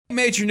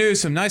Major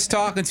Newsome, nice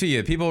talking to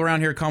you. People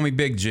around here call me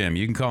Big Jim.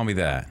 You can call me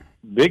that.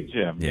 Big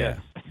Jim, Yeah.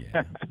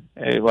 yes.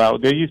 Hey, well,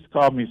 they used to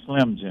call me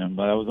Slim Jim,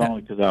 but that was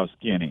only because I was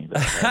skinny.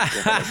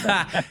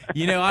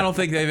 I don't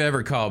think they've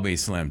ever called me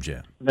Slim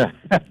Jim.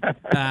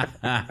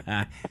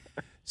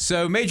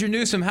 So, Major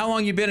Newsome, how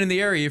long you been in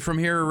the area? You from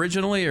here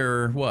originally,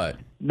 or what?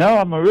 No,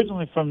 I'm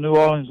originally from New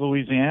Orleans,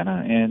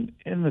 Louisiana, and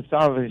in the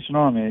Salvation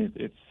Army,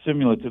 it's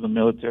similar to the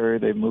military.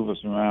 They move us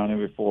around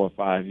every 4 or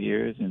 5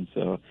 years, and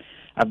so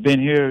I've been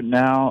here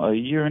now a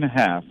year and a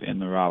half in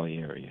the Raleigh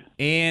area.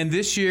 And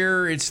this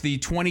year, it's the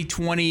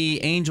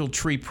 2020 Angel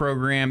Tree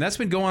Program. That's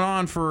been going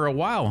on for a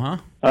while, huh?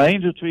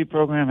 Angel Tree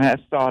Program has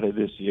started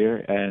this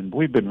year, and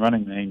we've been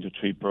running the Angel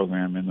Tree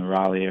Program in the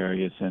Raleigh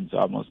area since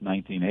almost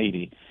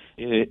 1980.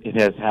 It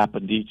has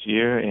happened each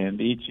year,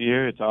 and each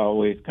year it's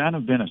always kind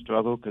of been a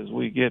struggle because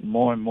we get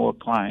more and more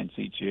clients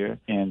each year,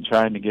 and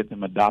trying to get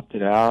them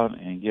adopted out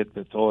and get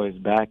the toys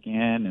back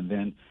in and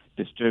then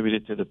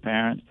distributed to the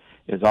parents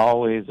is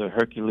always a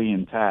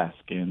Herculean task,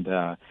 and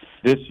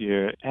this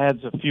year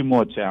adds a few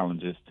more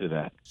challenges to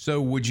that. So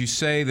would you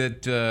say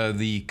that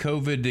the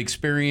COVID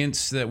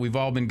experience that we've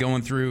all been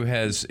going through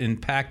has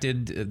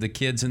impacted the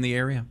kids in the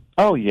area?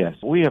 Oh, yes.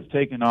 We have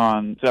taken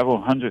on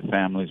several hundred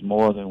families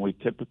more than we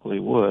typically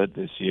would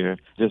this year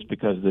just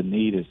because the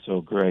need is so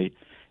great.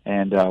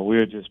 And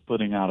we're just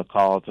putting out a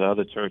call to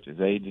other churches,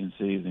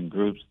 agencies, and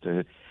groups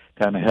to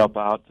kind of help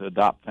out to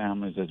adopt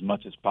families as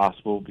much as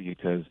possible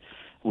because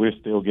we're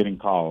still getting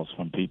calls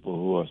from people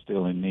who are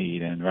still in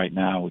need. And right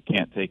now we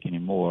can't take any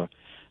more.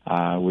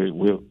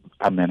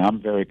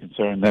 I'm very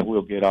concerned that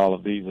we'll get all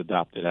of these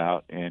adopted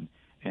out and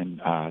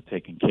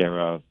taken care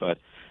of. But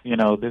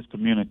this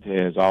community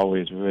has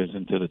always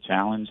risen to the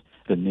challenge,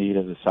 the need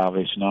of the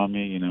Salvation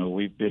Army.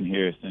 We've been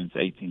here since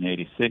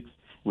 1886.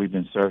 We've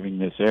been serving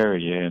this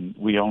area, and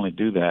we only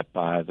do that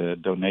by the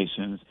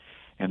donations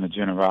and the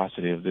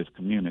generosity of this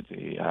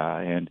community.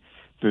 And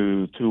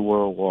through 2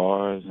 world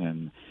wars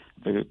and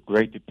the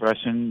Great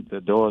Depression,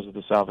 the doors of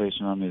the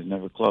Salvation Army has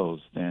never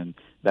closed, and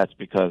that's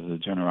because of the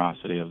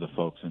generosity of the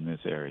folks in this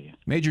area.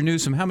 Major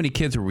Newsome, how many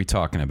kids are we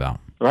talking about?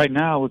 Right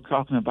now, we're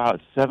talking about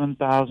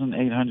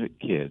 7,800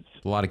 kids.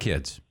 A lot of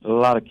kids. A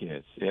lot of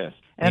kids, yes.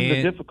 And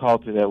the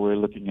difficulty that we're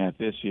looking at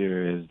this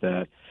year is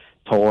that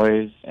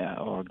toys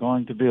are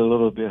going to be a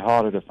little bit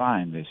harder to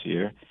find this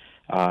year,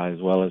 as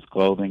well as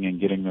clothing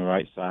and getting the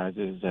right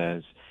sizes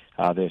as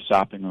they're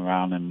shopping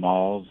around in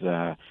malls.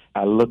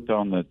 I looked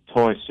on the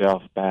toy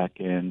shelf back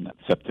in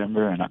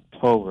September and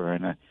October,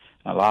 and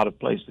a lot of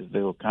places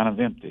they were kind of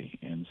empty.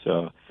 And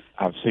so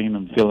I've seen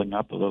them filling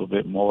up a little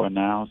bit more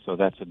now, so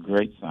that's a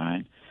great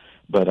sign.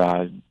 But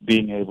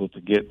being able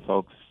to get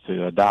folks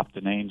to adopt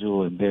an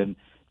angel and then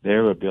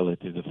their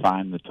ability to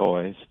find the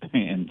toys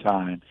in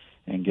time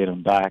and get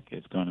them back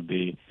is going to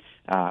be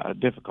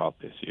difficult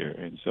this year.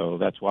 And so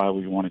that's why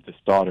we wanted to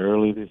start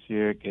early this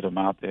year, get them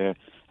out there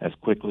as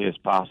quickly as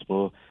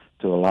possible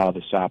to allow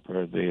the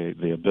shopper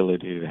the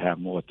ability to have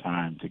more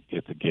time to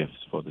get the gifts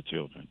for the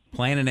children.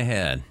 Planning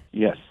ahead.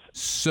 Yes.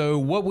 So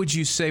what would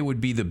you say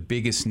would be the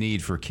biggest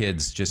need for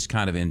kids just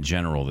kind of in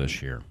general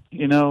this year?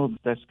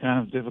 That's kind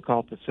of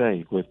difficult to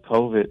say. With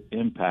COVID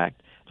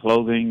impact,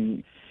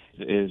 clothing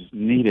is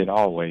needed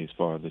always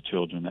for the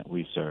children that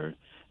we serve.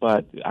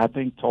 But I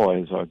think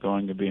toys are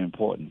going to be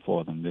important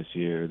for them this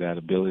year, that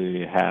ability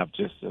to have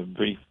just a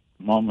brief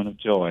moment of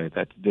joy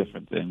that's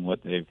different than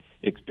what they've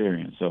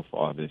experienced so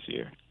far this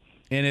year.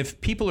 And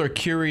if people are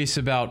curious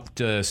about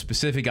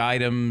specific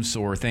items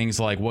or things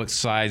like what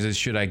sizes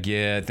should I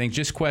get,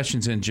 just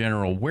questions in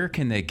general, where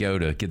can they go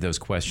to get those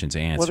questions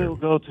answered? Well,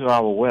 they'll go to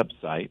our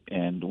website,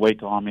 and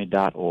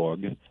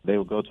wakearmy.org. They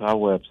will go to our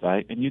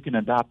website, and you can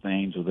adopt the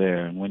angel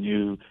there. And when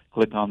you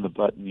click on the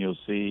button, you'll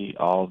see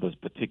all the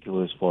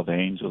particulars for the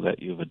angel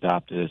that you've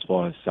adopted as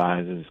far as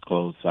sizes,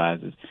 clothes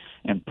sizes,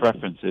 and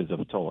preferences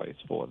of toys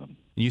for them.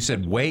 You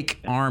said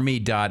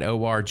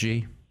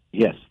wakearmy.org?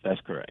 Yes, that's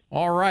correct.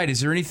 All right.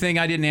 Is there anything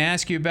I didn't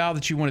ask you about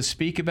that you want to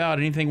speak about?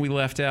 Anything we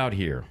left out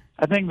here?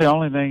 I think the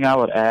only thing I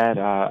would add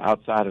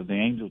outside of the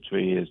angel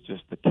tree is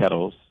just the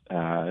kettles.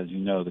 As you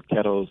know, the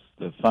kettles,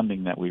 the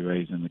funding that we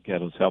raise in the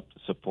kettles help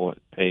to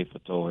pay for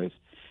toys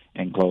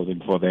and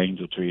clothing for the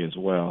angel tree as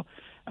well.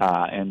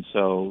 And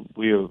so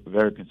we are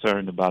very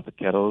concerned about the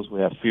kettles.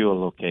 We have fewer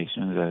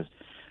locations, as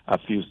a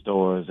few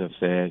stores have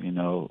said,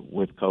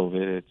 with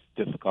COVID, it's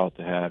difficult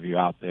to have you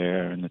out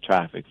there and the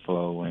traffic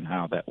flow and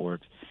how that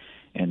works.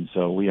 And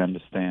so we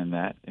understand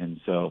that.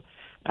 And so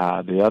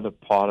the other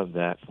part of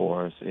that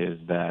for us is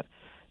that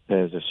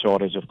there's a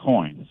shortage of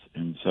coins.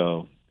 And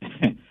so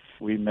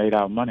we made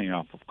our money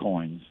off of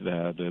coins,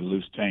 the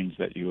loose change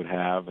that you would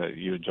have,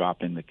 you would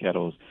drop in the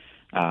kettles.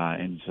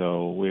 And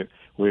so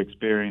we're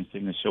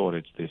experiencing a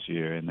shortage this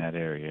year in that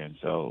area. And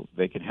so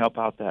they can help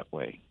out that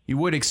way. You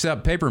would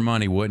accept paper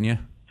money, wouldn't you?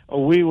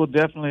 Oh, we will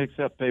definitely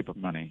accept paper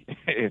money.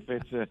 If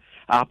it's an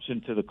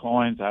option to the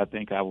coins, I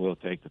think I will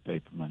take the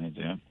paper money,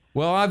 Jim.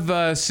 Well,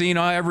 I've seen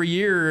every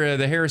year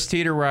the Harris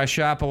Teeter where I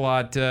shop a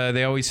lot,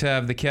 they always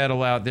have the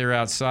kettle out there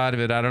outside of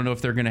it. I don't know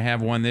if they're going to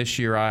have one this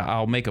year.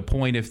 I'll make a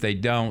point if they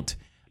don't.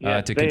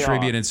 to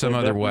contribute in some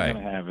other way. They're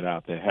going to have it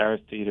out there.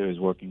 Harris Teeter is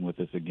working with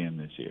us again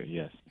this year,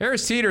 yes.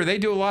 Harris Teeter, they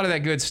do a lot of that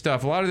good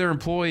stuff. A lot of their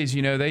employees,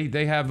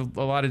 they have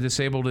a lot of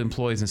disabled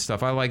employees and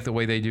stuff. I like the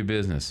way they do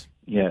business.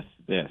 Yes.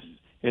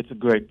 It's a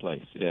great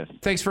place, yes.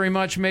 Thanks very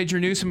much, Major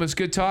Newsome. It was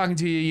good talking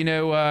to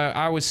you.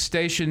 I was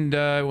stationed,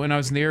 when I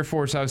was in the Air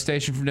Force, I was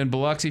stationed in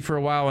Biloxi for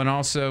a while and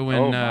also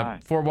in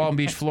Fort Walton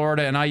Beach,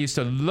 Florida, and I used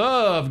to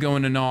love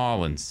going to New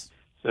Orleans.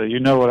 So you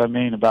know what I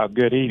mean about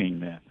good eating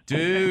then.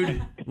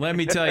 Dude, let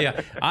me tell you,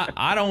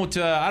 I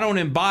don't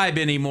imbibe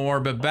anymore,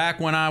 but back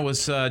when I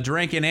was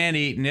drinking and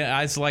eating,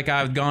 it's like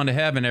I've gone to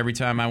heaven every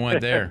time I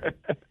went there.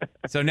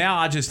 So now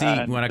I just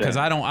eat because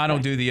I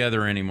don't do the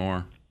other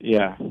anymore.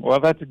 Yeah,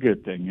 well, that's a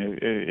good thing.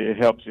 It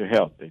helps your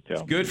health, they tell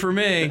me. Good for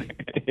me.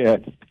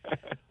 Yes.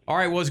 All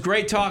right, well, it's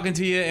great talking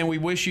to you, and we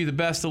wish you the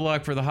best of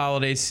luck for the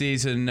holiday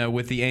season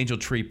with the Angel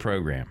Tree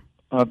program.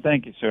 Well,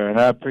 thank you, sir, and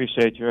I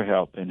appreciate your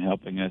help in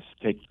helping us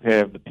take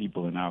care of the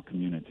people in our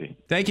community.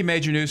 Thank you,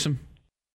 Major Newsome.